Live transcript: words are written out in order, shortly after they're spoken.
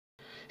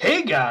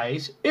Hey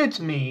guys, it's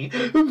me,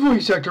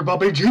 voice actor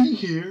Bobby G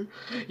here.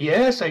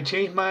 Yes, I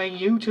changed my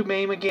YouTube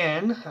name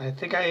again. I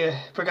think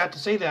I forgot to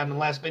say that in the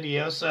last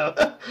video, so...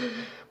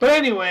 But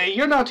anyway,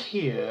 you're not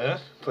here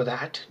for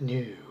that,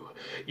 no.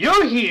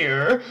 You're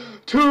here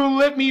to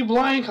let me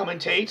blind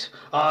commentate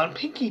on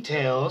Pinkie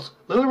Tales,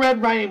 Little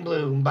Red Riding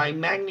Bloom by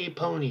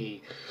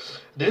Magpiepony.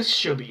 This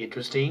should be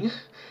interesting.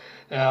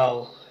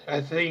 Now, I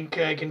think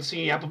I can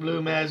see Apple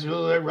Bloom as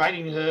Little Red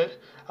Riding Hood.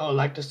 I would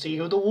like to see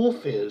who the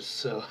wolf is,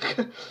 so...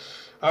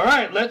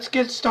 Alright, let's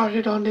get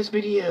started on this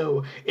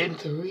video in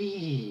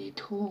 3,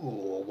 2,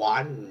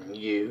 1,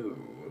 you.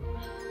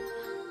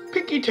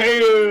 Pinkie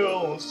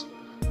Tales!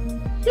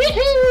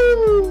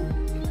 Yee-hoo!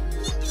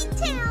 Pinkie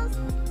Tales!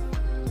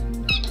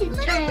 Pinkie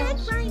Little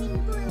Tales! Red Riding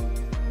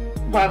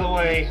Bloom. By the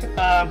way,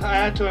 I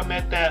had to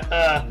admit that,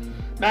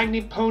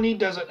 Magpiepony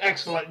does an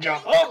excellent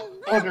job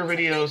on her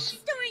videos.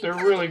 They're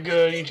really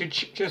good. You should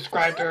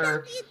subscribe to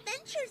her. The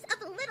adventures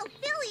of a little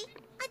filly,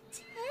 a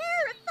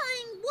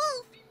terrifying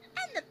wolf,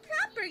 and the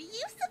proper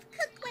use of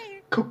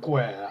cookware.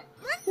 Cookware.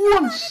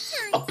 Once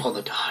upon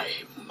a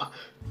time.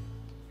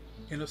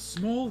 In a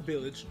small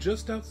village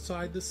just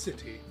outside the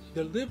city,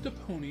 there lived a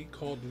pony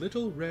called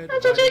Little Red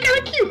That's actually Riding kind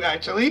of Bloom. cute,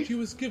 actually. She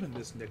was given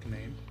this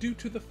nickname due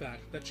to the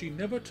fact that she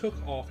never took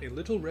off a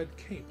little red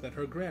cape that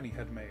her granny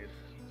had made.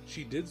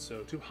 She did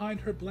so to hide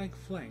her blank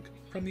flank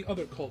from the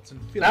other colts and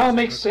fillies. That would in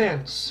make her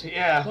sense,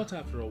 yeah. But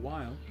after a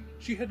while,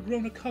 she had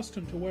grown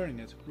accustomed to wearing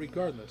it,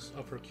 regardless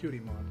of her cutie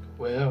mark.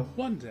 Well,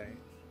 One day,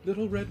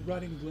 Little Red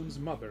Riding Bloom's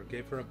mother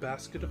gave her a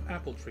basket of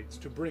apple treats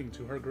to bring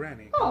to her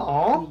granny, who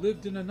aww.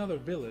 lived in another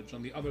village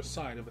on the other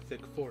side of a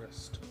thick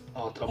forest.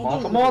 Martha,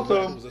 Although Martha, Little Red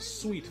Martha. was a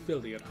sweet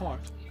filly at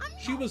heart,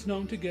 she was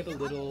known to get a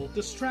little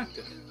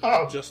distracted.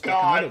 Oh, Just God,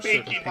 like another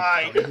certain Pinkie Pinkie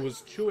Pie. Pie who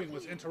was chewing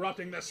was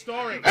interrupting the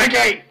story.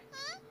 Pinkie!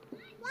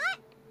 What?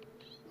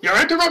 You're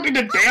interrupting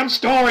the damn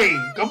story!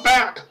 Go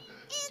back!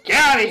 Get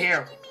out of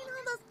here! You mean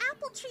all those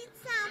apple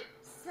treats sound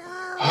so...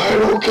 I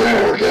don't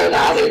care! Get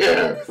out of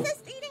here!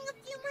 Resist eating a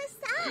few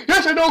myself.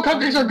 Yes, I know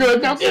cookies are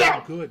good! Now get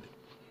out! Good.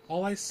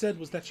 All I said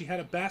was that she had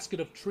a basket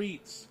of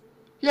treats.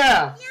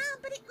 Yeah! Yeah,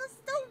 but it was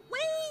the way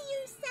you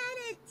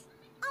said it.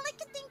 All I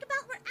could think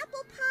about were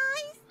apple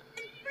pies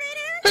and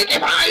fritters Pinkie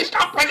Pie,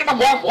 stop breaking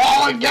the fourth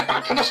wall and get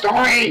back to the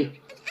story! and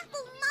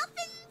apple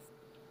muffins.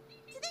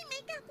 Do they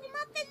make apple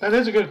muffins? That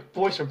is a good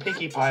voice for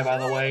Pinkie Pie, by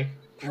the way.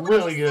 That would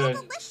Really be so good.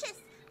 delicious.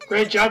 And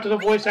Great then job to the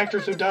I'd voice bring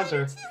actress who them does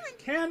her. too, and-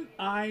 Can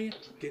I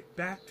get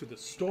back to the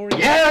story?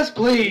 Yes,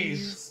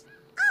 please!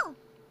 Oh,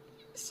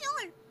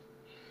 sure.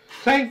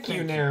 Thank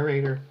you,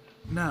 narrator.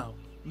 Now,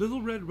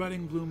 Little Red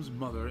Riding Bloom's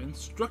mother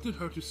instructed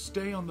her to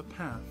stay on the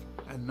path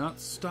and not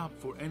stop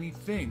for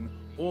anything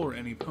or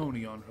any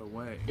pony on her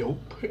way. Nope,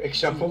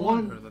 except She for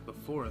warned one. her that the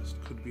forest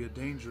could be a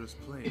dangerous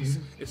place,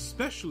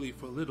 especially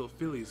for little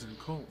fillies and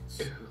colts.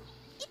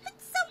 If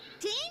it's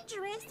so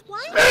dangerous,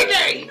 why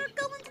Pinkie! would her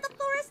go into the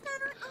forest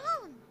on her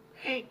own?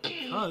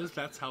 Pinkie. Because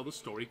that's how the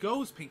story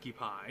goes, Pinkie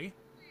Pie.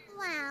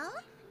 Well,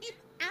 if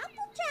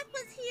Applejack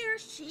was here,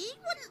 she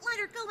wouldn't let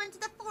her go into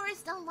the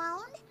forest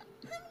alone.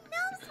 Who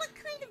knows what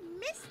kind of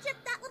mischief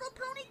that little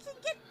pony can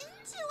get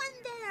into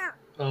in there?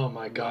 Oh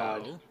my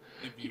god. Well,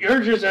 if you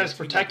You're just as continue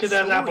protected the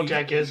as story,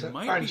 Applejack is, you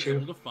might aren't be you?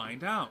 able to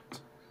find out.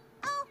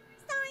 Oh,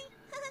 sorry.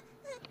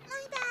 My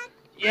bad.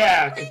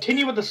 Yeah,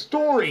 continue with the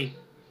story.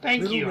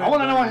 Thank Little you. Red I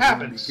want to know what Riding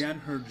Bloom happens. began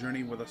her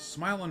journey with a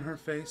smile on her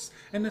face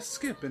and a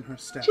skip in her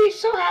step. She's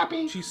so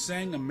happy. She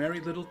sang a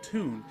merry little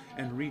tune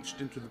and reached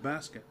into the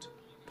basket,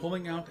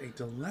 pulling out a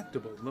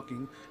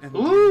delectable-looking and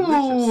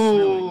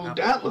delicious-smelling Ooh, apple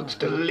that looks pie.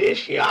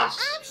 delicious.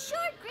 I'm sure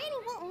Granny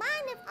won't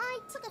mind if I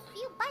took a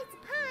few bites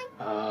of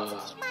pie.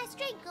 To keep my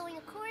strength going,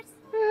 of course.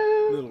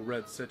 Little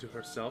Red said to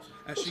herself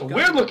as It's she a got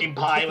weird-looking a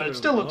pie, but it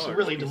still looks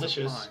particularly really large piece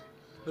of delicious. pie.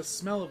 The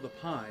smell of the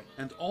pie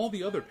and all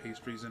the other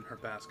pastries in her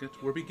basket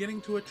were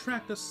beginning to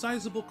attract a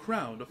sizable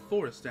crowd of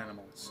forest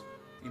animals,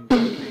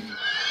 including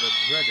the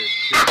dreaded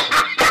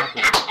big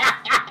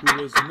Applejack,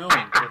 who was known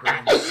for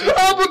her insatiable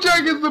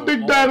Applejack is the for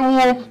big all bad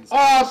wolf. things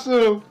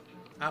Awesome.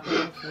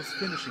 Applejack was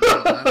finishing her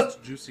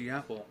last juicy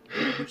apple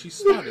when she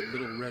spotted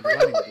Little Red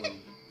Riding Bloom.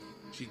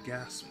 She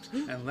gasped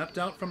and leapt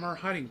out from her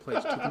hiding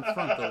place to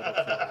confront the little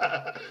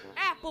filly.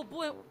 Apple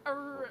Bloom,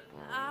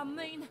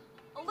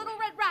 Little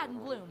Red Riding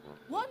Bloom.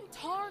 What in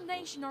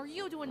tarnation are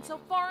you doing so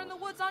far in the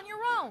woods on your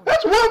own?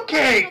 That's rum You know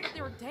cake. that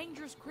there are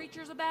dangerous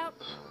creatures about?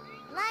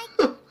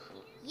 Like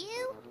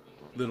you?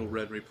 Little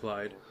Red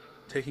replied,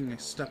 taking a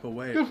step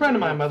away. Good from friend the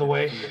of mine, by the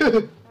way.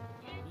 wolf.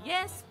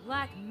 Yes,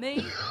 like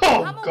me.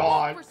 Oh, I'm a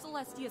God. wolf for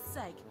Celestia's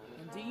sake.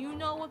 And do you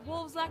know what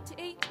wolves like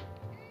to eat?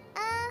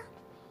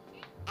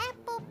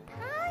 Apple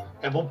pie?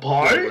 Apple Little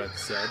pie? Red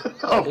said,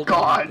 Oh, holding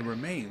God. out the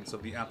remains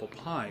of the apple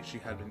pie she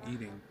had been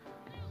eating.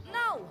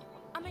 No.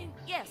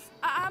 Yes.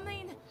 I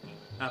mean...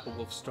 Apple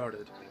Wolf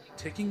started,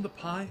 taking the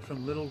pie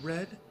from Little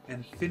Red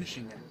and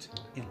finishing it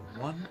in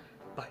one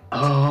bite.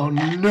 Oh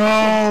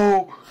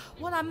no.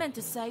 What I meant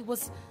to say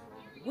was...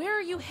 Where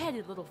are you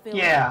headed, little Phil?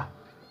 Yeah.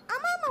 I'm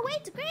on my way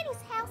to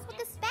Granny's house with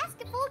this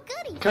basket full of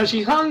goodies. Because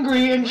she's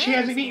hungry and she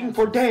hasn't eaten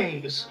for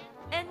days.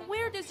 And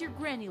where did does your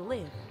granny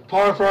live?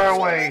 Far, far She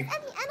away. lives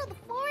at the end of the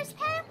forest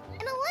path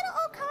in a little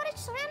old cottage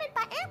surrounded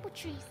by apple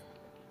trees.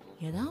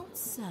 You don't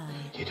say.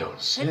 You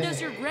don't say. And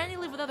does your granny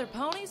live with other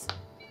ponies?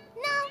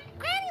 No,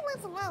 Granny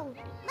lives alone.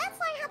 That's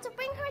why I had to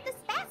bring her this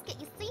basket,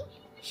 you see.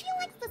 She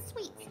likes the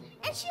sweets,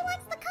 and she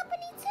likes the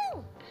company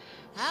too.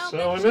 I'll So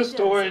bet in she this does.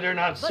 story, they're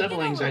not But you know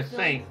siblings, what, I Phil?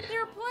 think.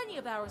 There are plenty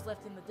of hours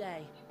left in the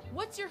day.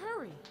 What's your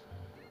hurry?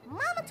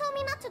 Mama told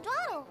me not to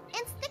dawdle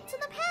and stick to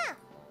the path.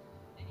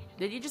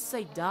 Did you just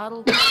say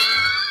dawdle?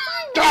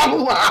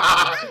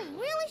 I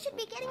really should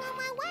be getting on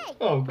my way.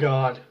 Oh,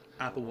 God.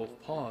 Applewolf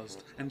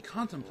paused and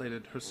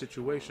contemplated her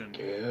situation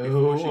Go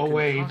before she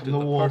away concocted from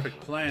the wolf. perfect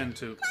plan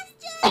to...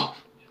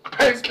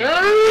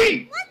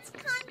 Pinkie! What's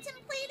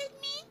contemplated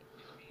me?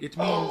 It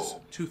means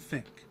to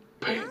think.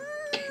 Pinkie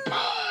Okay.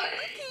 Pie.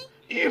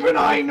 Even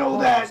I know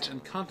Paused that.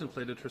 and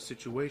contemplated her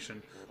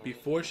situation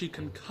before she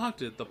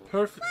concocted the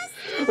perfect...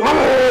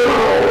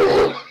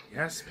 Oh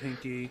Yes,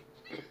 Pinkie.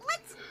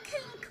 What's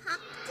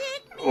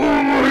concocted?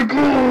 my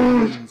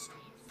God. Means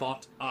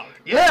thought up.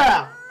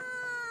 Yeah.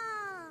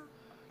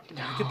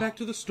 Get back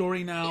to the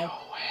story now.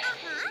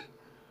 Uh-huh.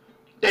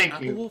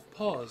 Thank you. Applewolf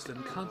paused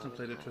and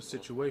contemplated her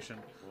situation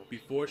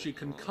before she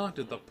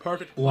concocted the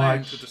perfect plan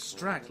What? to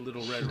distract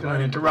Little Red Not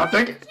Riding Hood.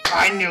 interrupting.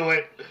 I knew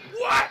it.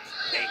 What?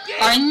 Pinkie?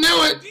 I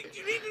knew it.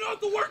 You need to know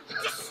what the word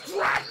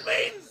distract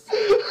means?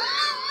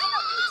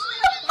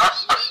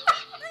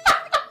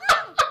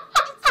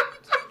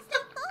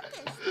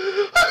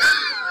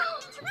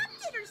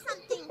 Interrupted or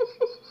something.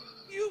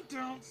 You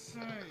don't say.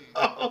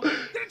 Oh,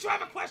 Didn't you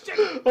have a question?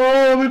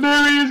 the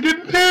Mary is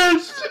getting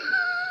pissed.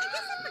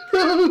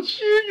 Oh,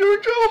 shit, you're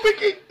in trouble,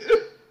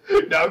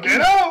 Pinkie. Now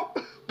get out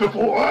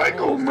before I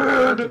go Paused and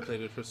mad.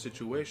 contemplated her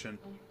situation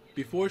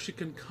before she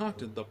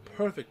concocted the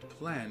perfect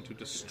plan to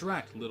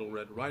distract Little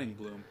Red Riding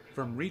Bloom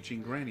from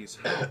reaching Granny's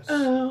house.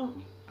 Oh.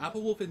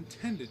 Applewolf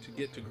intended to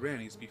get to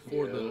Granny's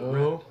before Little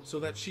Yo. Red, so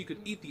that she could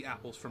eat the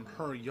apples from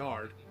her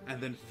yard and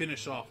then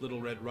finish off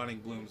Little Red Riding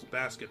Bloom's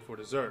basket for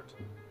dessert.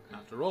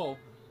 After all,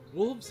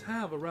 wolves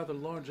have a rather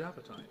large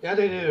appetite. Yeah,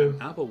 they do.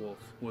 Applewolf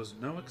was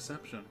no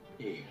exception.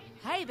 Yeah.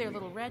 Hey there,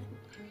 Little Red.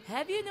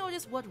 Have you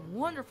noticed what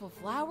wonderful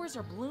flowers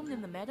are bloomed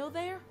in the meadow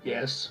there?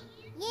 Yes.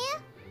 Yeah?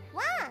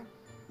 Why?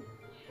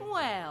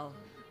 Well,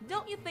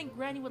 don't you think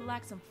Granny would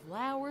like some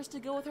flowers to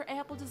go with her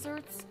apple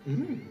desserts?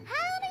 Mm.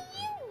 How do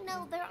you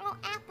know they're all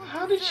apple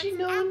How did she desserts,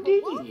 know Apple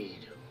Wolf?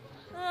 indeed?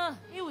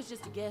 It was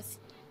just a guess.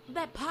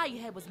 That pie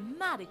you had was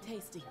mighty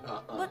tasty.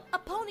 Uh-uh. But a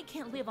pony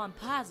can't live on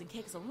pies and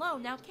cakes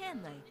alone, now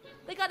can they?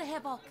 They gotta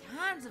have all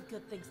kinds of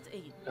good things to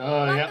eat.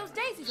 Oh, like yeah. those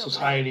daisies over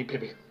Society,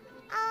 Pippi.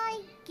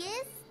 I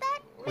guess that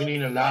We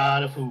need a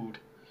lot of food.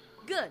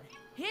 there. Good.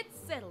 It's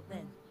settled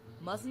then.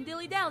 Mustn't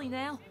dilly-dally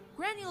now.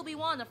 Granny will be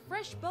wanting a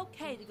fresh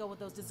bouquet to go with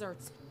those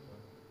desserts.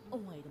 Oh,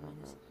 wait a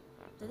minute.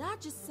 Did I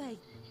just say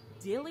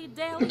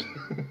dilly-dally?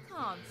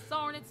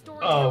 Consarn it,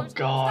 storytellers.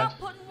 God. Stop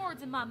putting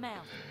words in my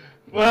mouth.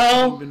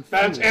 Well, Been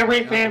that's fooled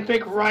every by Applewolf.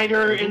 fanfic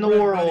writer in the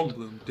Little Red Riding world.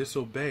 Bloom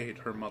disobeyed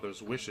her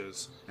mother's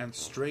wishes and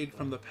strayed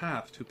from the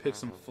path to pick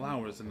some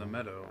flowers in the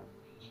meadow.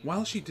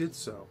 While she did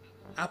so,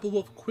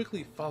 Applewolf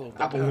quickly followed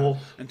the Applewolf.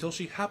 path until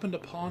she happened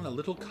upon a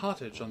little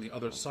cottage on the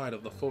other side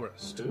of the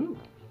forest. Ooh.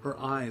 Her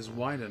eyes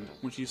widened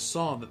when she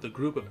saw that the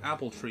group of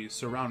apple trees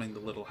surrounding the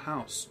little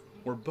house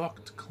were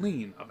bucked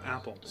clean of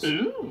apples.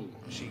 Ooh.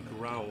 She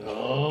growled,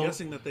 Oh.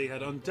 guessing that they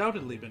had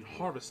undoubtedly been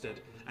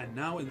harvested and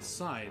now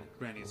inside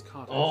Granny's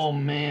cottage. Oh,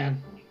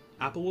 man.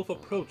 Applewolf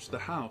approached the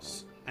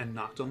house and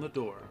knocked on the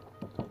door.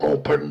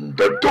 Open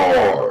the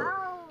door!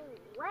 Oh,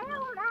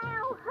 well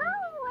now,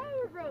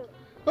 who is it?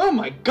 Oh,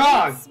 my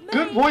God. It's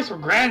Good me, voice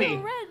from Granny.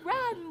 Little Red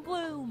Riding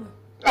Bloom.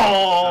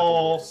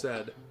 Oh. Applewolf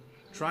said,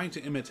 trying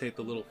to imitate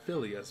the little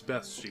filly as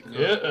best she could.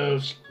 Uh-oh.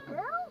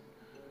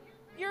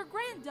 Your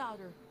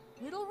granddaughter,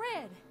 Little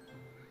Red.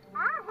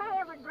 I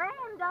have a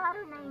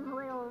granddaughter named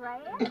Little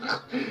Red.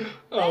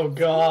 Oh, That's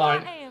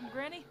God. who I am,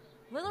 Granny.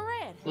 Little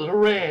Red. Little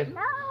Red.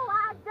 No,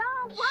 I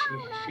don't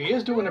want She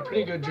is doing a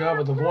pretty good job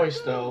with the voice,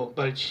 though,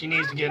 but she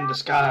needs to get in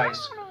disguise.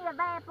 plenty of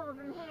apples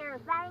in here,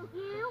 thank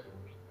you.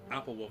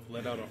 Applewolf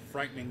let out a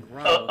frightening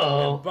growl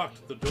Uh-oh. and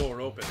bucked the door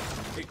open.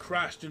 It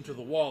crashed into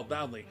the wall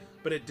loudly,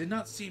 but it did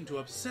not seem to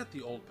upset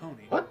the old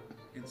pony. What?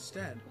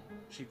 Instead,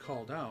 she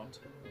called out,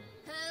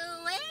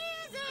 Who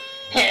is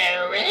it?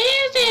 Who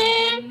is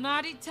it? I'm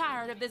mighty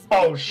tired of this.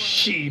 Oh, big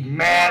she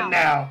mad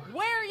now.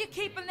 Where are you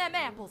keeping them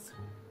apples?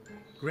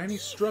 Granny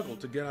struggled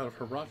to get out of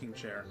her rocking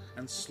chair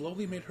and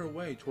slowly made her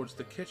way towards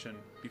the kitchen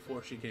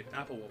before she gave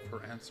Applewolf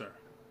her answer.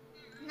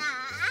 Now,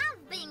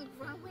 I've been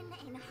growing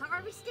and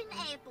harvesting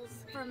apples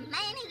for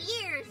many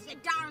years, you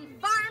darn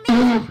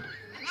varmint.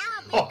 And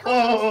I'll be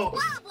Oh.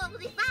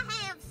 squabbled if I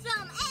have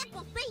some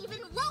apple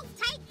thieving wolf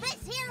take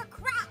this here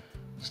crop.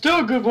 Still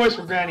a good voice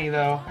for Granny,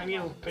 though. I need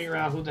to figure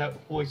out who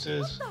that voice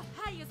is. What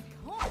the hey is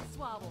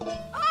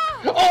cornswabble?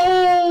 Ah!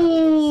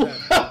 Oh!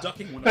 Said,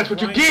 ducking when That's a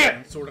what you frying get!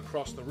 pan soared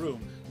across the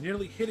room,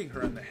 nearly hitting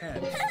her in the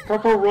head.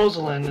 Purple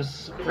Rosalind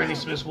is Granny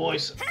Smith's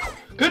voice.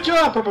 Good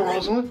job, Purple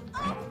Rosalind.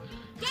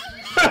 Get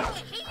out of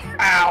here.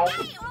 Ow.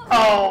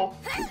 Oh.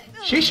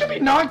 She should be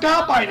knocked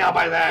out by now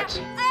by that.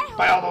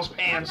 By all those I'm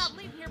pans. not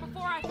leaving here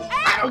before I...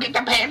 I don't get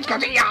the pants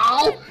because of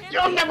y'all.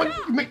 You'll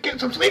never get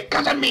some sleep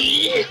because of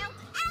me.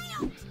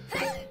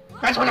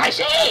 That's what I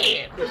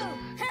say.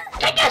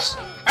 Take this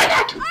and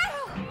that.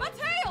 Ow! My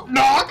tail!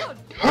 Knock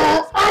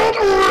her out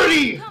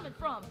already. Coming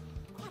from?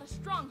 Quite a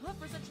strong hoof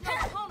for such an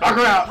old pony. Knock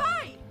her out.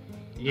 Hi!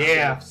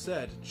 Yeah.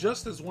 Said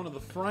just as one of the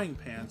frying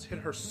pans hit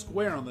her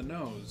square on the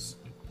nose.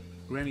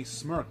 Granny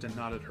smirked and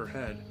nodded her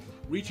head,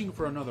 reaching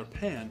for another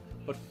pan,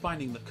 but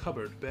finding the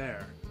cupboard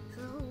bare.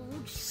 Oh,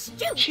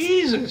 shoot!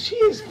 Jesus, she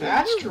is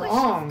that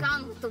strong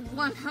Gone with the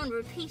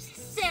 100-piece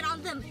set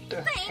on them to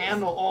things.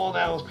 handle all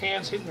those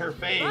pans hitting her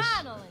face.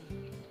 Finally!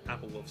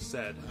 Applewolf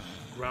said,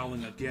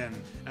 growling again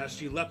as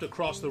she leapt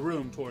across the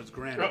room towards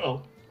Granny.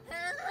 Uh-oh.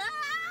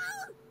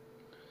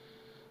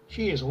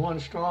 She is one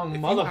strong A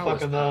few hours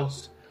motherfucker, though.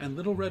 passed, and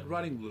Little Red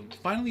Riding Bloom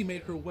finally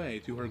made her way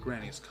to her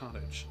granny's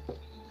cottage.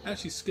 As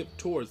she skipped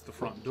towards the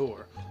front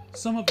door,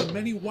 some of the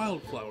many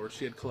wildflowers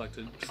she had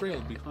collected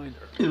trailed behind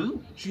her.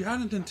 Ooh. She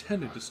hadn't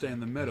intended to stay in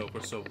the meadow for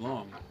so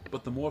long,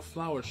 but the more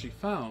flowers she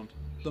found,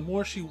 the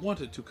more she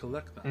wanted to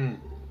collect them.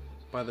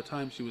 By the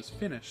time she was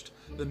finished,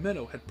 the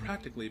meadow had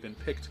practically been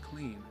picked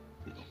clean.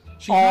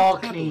 She All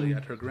knocked happily clean.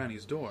 at her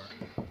granny's door.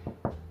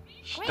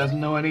 She doesn't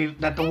know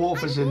that the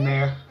wolf is in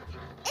there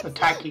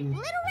attacking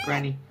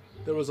Granny.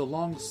 There was a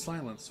long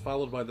silence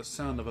followed by the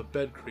sound of a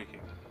bed creaking,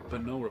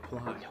 but no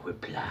reply.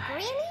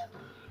 Granny?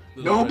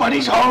 Little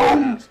Nobody's Red Riding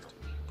Bloom home! asked,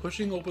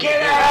 pushing open Get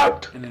the door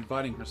out! and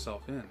inviting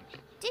herself in.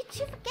 Did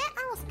you forget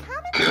I was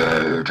coming?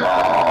 Get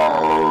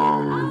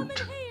out! I'm in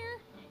here!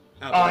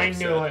 Outlaw I knew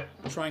said,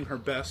 it. trying her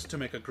best to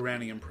make a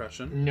Granny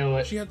impression. Knew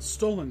it. She had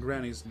stolen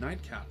Granny's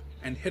nightcap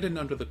and hidden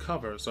under the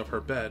covers of her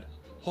bed,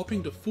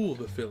 hoping to fool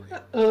the filly.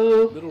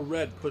 Little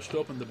Red pushed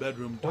open the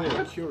bedroom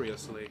door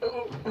curiously. There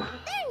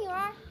you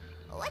are.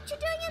 What you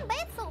doing in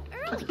bed so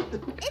early?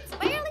 It's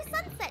barely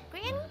sunset,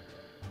 Granny.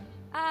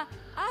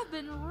 I've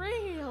been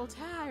real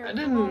tired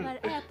I from all didn't-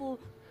 that apple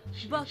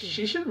bucking.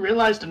 She should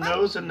realize the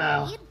nose and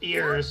the You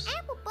ears. don't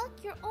apple buck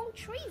your own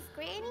trees,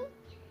 Granny.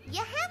 You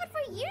have it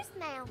for years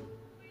now.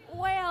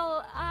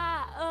 Well,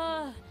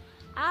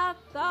 I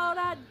thought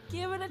I'd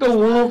give it a The try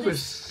wolf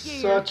this is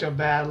year. such a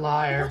bad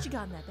liar. What you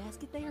got in that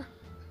basket there?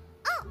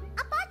 Oh,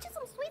 I bought you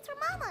some sweets for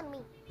Mom and me.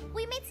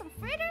 We made some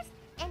fritters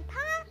and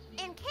pie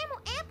and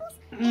caramel apples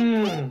and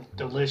cake. Leave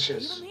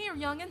Delicious. them here,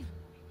 youngin'.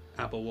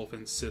 Applewolf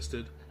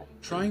insisted,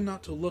 trying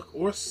not to look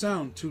or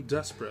sound too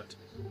desperate,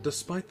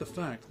 despite the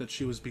fact that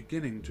she was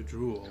beginning to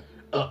drool.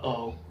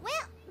 Uh-oh. Well,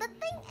 the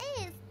thing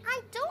is, I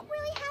don't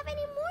really have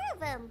any more of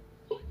them.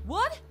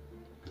 What?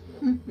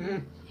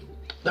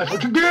 That's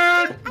what you did!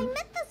 I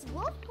met this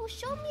wolf who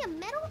showed me a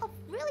meadow of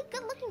really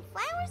good-looking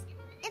flowers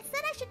and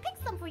said I should pick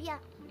some for ya.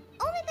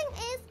 Only thing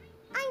is,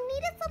 I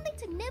needed something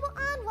to nibble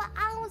on while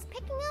I was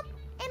picking up,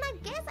 and I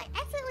guess I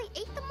accidentally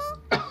ate them all.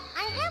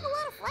 I have a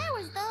lot of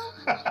flowers, though.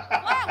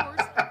 Flowers?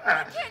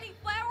 You can't eat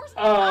flowers.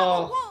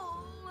 Oh.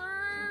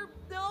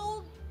 The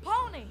old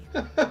pony.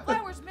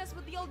 Flowers mess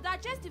with the old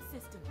digestive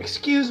system.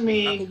 Excuse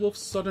me. Applewolf's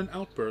sudden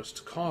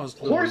outburst caused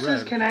Little Horses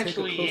Red can to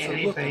actually take a eat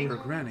closer look at anything. her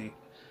granny,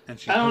 and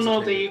she I don't know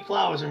if they hesitated. eat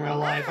flowers in real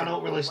life. I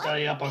don't really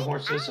study up on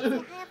horses. I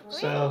also have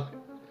So,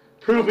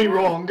 prove me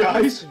wrong,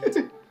 guys.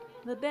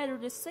 The better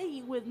to see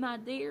you with, my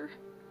dear.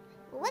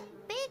 What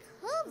big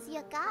hooves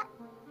you got?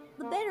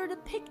 The better to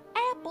pick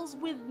apples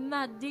with,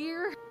 my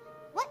dear.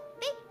 What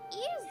big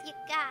ears you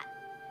got?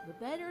 The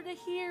better to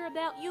hear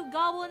about you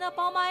gobbling up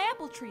all my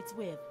apple treats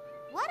with.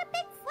 What a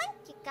big flank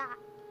you got?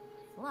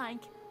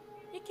 Flank?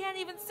 You can't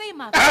even see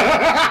my flank.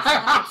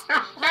 Besides,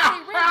 Pony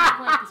Ridley's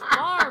flank is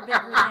far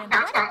bigger than...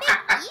 What a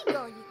big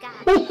ego you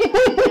got?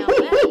 Now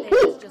that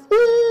thing is just...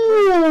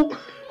 Ooh,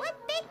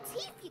 What big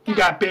teeth you got? you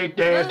got big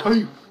ass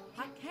teeth.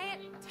 I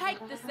can't take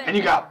this anymore. And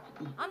you got...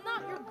 I'm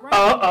not your grandma.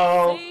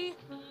 Uh-oh. See? She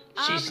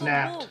I'm the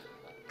snapped. wolf.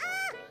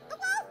 Ah, the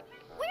wolf!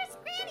 Where's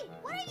Granny?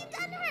 What have you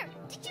done to her?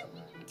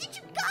 Did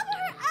you gobble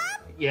her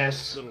up?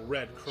 Yes. Little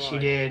Red cried, She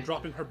did.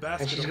 dropping her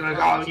basket And she's of gonna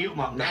flowers gobble you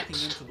up and knocking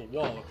next. into the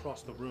wall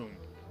across the room.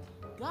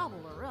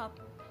 Gobble her up?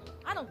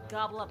 I don't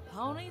gobble up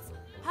ponies.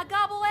 I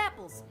gobble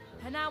apples.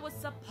 And I was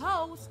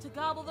supposed to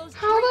gobble those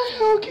How the treats.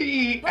 hell can you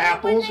eat But you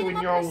apples wouldn't when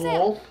eat you're a them yourself.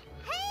 wolf?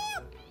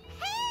 Help!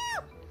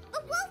 Help! The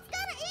wolf's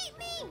gonna eat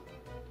me!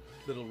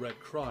 Little Red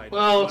cried.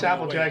 Well, it's running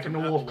away Applejack in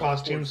from the wolf Applewolf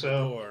costume, towards the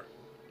so... door.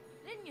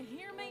 Didn't you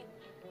hear me?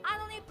 I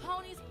don't eat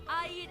ponies.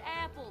 I eat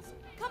apples.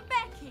 Come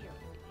back here.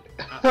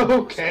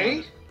 Okay.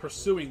 Responded,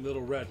 pursuing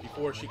Little Red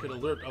before she could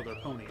alert other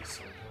ponies.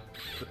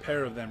 The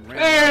pair of them ran,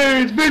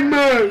 Hey, it's Big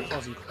Mac!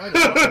 causing quite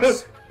a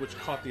ruckus, which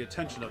caught the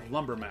attention of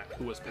Lumbermack,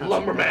 who was passing by.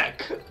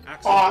 Lumbermack.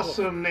 Axe and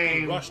Awesome Hook,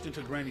 name. He rushed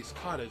into Granny's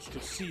cottage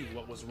to see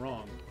what was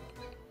wrong.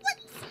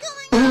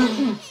 What's going on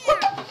here?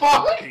 What the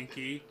fuck?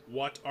 Pinkie,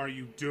 what are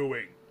you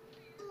doing?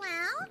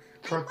 Well,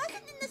 I wasn't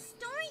in the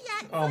store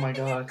yet. Oh my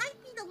so I God. figured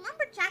I'd be the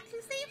lumberjack who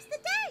saves the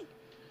day.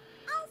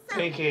 Also,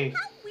 Pinkie.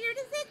 how weird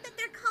is it that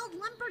they're called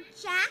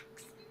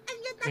lumberjacks, and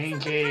yet that's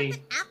not the Pinkie.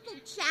 part that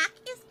Applejack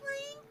is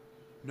playing?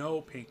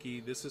 No, Pinkie,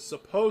 this is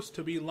supposed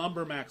to be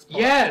Lumbermack's part.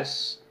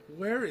 Yes.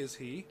 Where is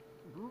he?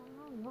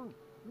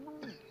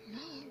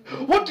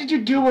 What did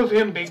you do with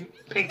him, Pinkie?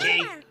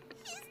 He's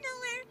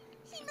nowhere.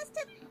 He must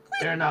have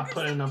quit. They're not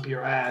putting up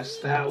your ass.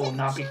 That will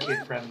not be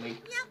kid-friendly.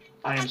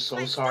 I am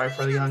so sorry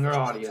for the younger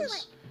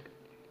audience.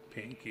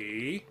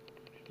 Pinkie,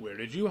 where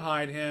did you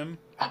hide him?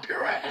 Up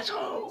your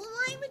asshole.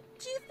 Why would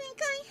you think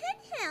I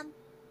hit him?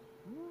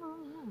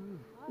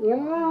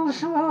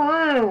 Where's your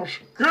ass?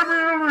 Get me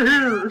over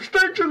here.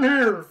 Stinks in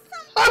here.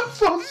 I'm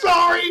so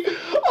sorry.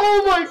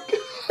 Oh my God.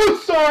 I'm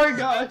sorry,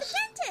 guys.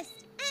 Dentist,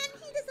 and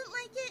he doesn't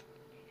like it.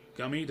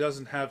 Gummy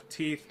doesn't have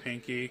teeth,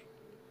 Pinkie.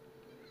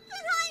 But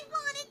I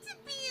wanted to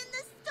be in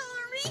the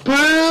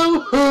story.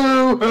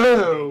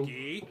 Boo-hoo-hoo.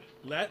 Pinkie,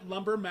 let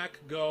Lumbermack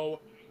go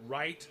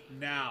right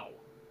now.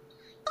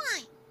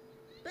 Fine,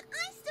 but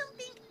I still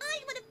think I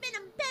would have been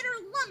a better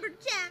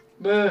lumberjack.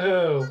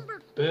 Boo-hoo.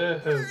 Lumber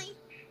Boo-hoo. guy.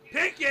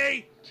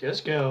 Pinkie!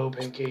 Just go,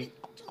 Pinkie.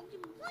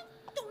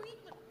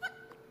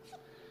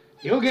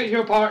 You'll get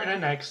your part in the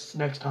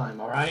next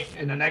time, alright?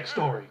 In the next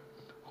story.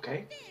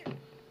 Okay?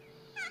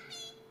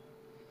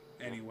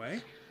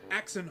 Anyway,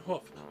 axe and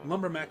hoof,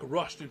 Lumbermack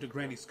rushed into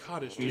Granny's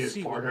cottage You to just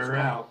see what poured was her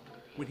wrong. out.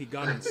 When he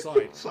got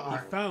inside, he Sorry.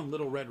 found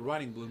Little Red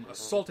Riding Bloom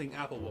assaulting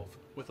Applewolf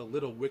with a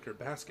little wicker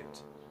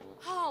basket.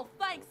 Oh,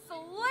 thanks,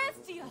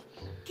 Celestia!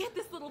 Get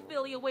this little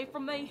filly away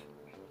from me!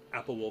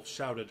 Applewolf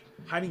shouted,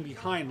 hiding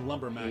behind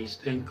Lumbermack He's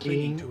and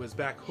clinging thinking. to his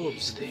back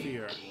hooves in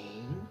fear.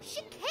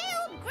 She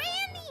killed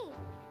Granny.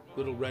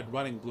 Little Red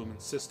Riding Bloom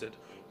insisted,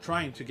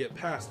 trying to get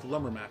past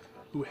Lumbermack,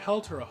 who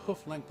held her a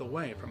hoof length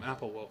away from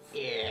Applewolf.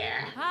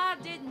 Yeah. I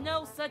did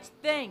no such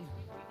thing.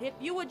 If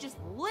you would just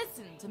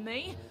listen to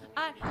me,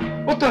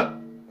 What the?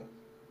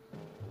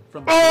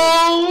 From the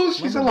Oh,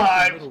 she's Lumbermack and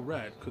alive. Little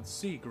Red could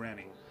see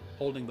Granny,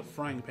 holding the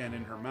frying pan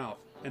in her mouth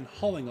and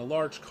hauling a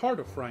large cart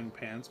of frying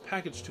pans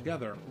packaged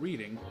together,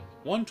 reading,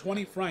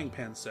 120 frying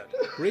pan set,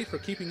 great for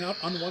keeping out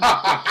unwanted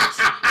guests.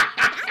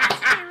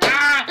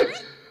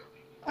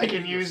 I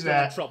can use Still in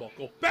that. trouble.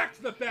 Go back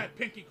to the bed,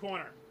 Pinkie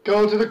corner.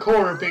 Go to the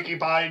corner, Pinkie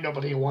Pie.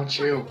 Nobody wants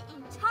you.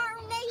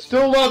 Tarnation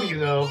Still love you,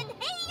 though. in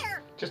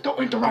here. Just don't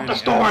interrupt the Granny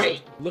story.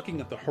 asked,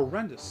 looking at the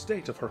horrendous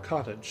state of her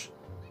cottage.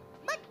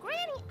 But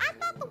Granny, I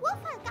thought the wolf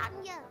had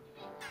gotten you.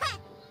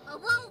 A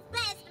wolf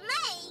best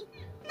me?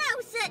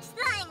 No such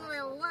thing,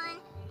 little one.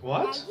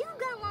 What? Now you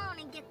go on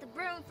and get the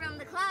broom from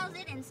the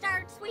closet and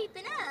start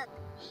sweeping up.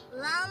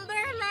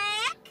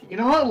 Lumbermack. You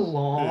know how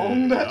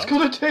long that's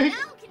gonna take?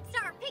 Now can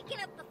start picking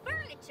up the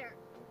furniture.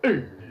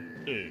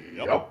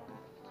 Yep.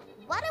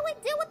 What do we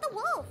do with the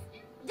wolf?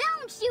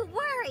 Don't you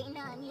worry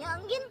none,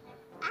 youngin'.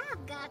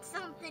 I've got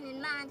something in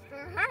mind for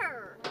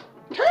her.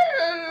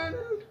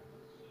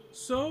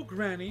 So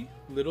Granny,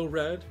 Little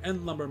Red, and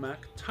Lumbermack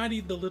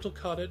tidied the little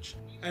cottage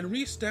and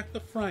restacked the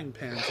frying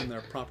pans in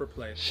their proper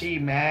place. She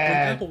When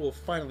mad. Applewolf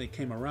finally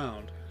came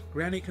around,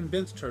 Granny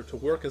convinced her to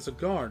work as a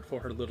guard for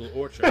her little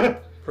orchard,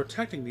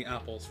 protecting the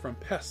apples from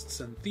pests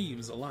and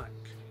thieves alike.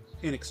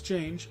 In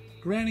exchange,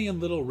 Granny and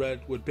Little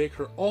Red would bake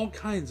her all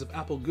kinds of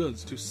apple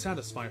goods to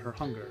satisfy her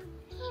hunger.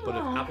 But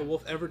if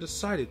Applewolf ever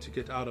decided to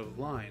get out of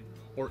line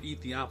or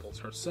eat the apples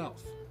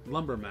herself,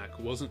 Lumbermack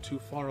wasn't too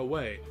far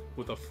away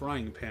with a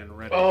frying pan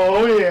ready.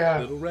 Oh yeah.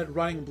 Little Red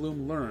Riding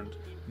Bloom learned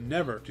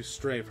never to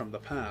stray from the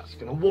path,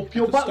 Gonna whoop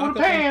your to butt stock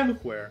with a up on pan.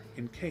 cookware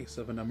in case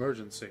of an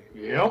emergency.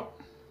 Yep.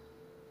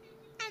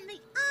 And they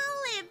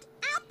all lived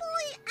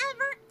happily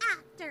ever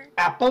after.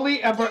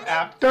 Happily ever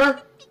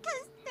after?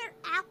 Because they're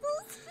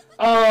apples.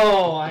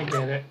 Oh, I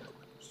get it.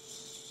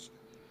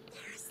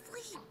 They're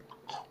asleep.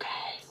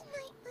 Okay. Good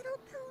night, little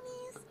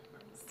ponies.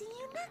 See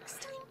you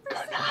next time for Good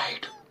some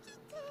night. Pinkie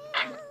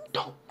And Tales.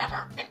 don't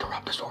ever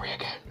interrupt the story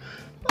again.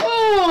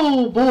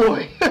 Oh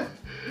boy.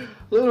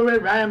 Little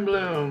Red Riding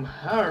Bloom.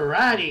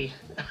 Alrighty.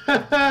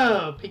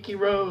 Pinkie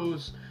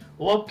Rose.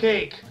 Wolf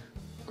Cake.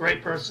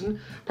 Great person.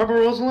 Papa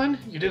Rosalind,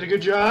 you did a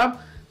good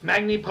job.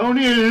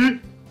 Magpiepony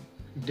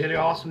did an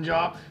awesome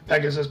job.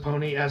 Pegasus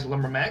Pony as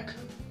Lumbermack.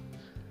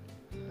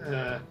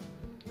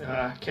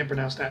 Can't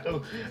pronounce that.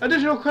 Oh,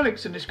 additional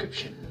credits in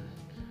description.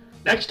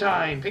 Next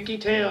time, Pinkie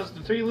Tales,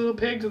 the Three Little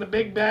Pigs, and the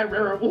Big Bad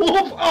Rare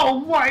Wolf. Oh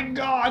my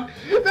God,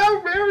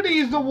 that Rarity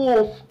is the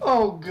wolf.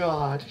 Oh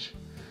gosh,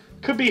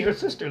 could be her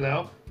sister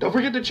though. Don't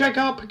forget to check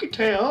out Pinkie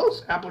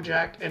Tales,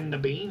 Applejack, and the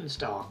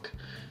Beanstalk.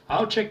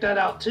 I'll check that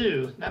out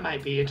too. That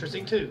might be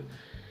interesting too.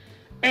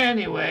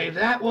 Anyway,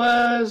 that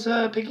was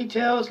Pinkie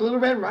Tales, Little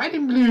Red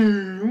Riding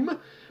Bloom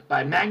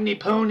by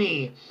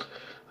Magpiepony.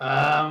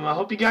 I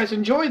hope you guys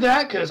enjoyed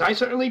that, because I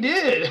certainly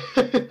did.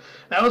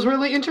 That was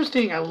really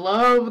interesting. I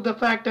love the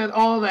fact that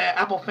all the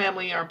Apple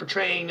family are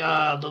portraying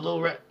the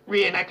Little Red,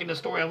 reenacting the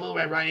story of Little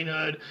Red Riding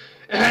Hood,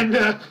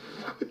 and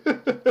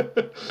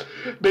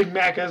Big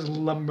Mac as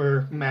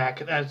Lumber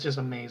Mac. That's just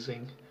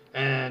amazing.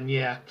 And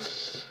yeah.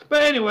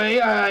 But anyway,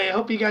 I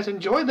hope you guys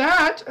enjoyed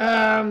that.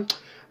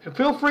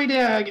 Feel free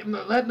to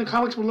let in the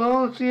comments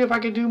below and see if I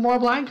can do more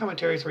blind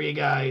commentaries for you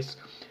guys.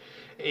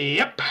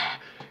 Yep.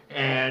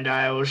 And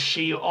I will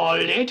see you all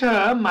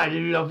later, my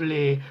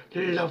lovely,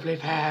 lovely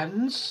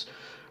fans.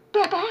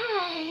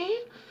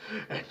 Bye-bye.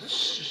 And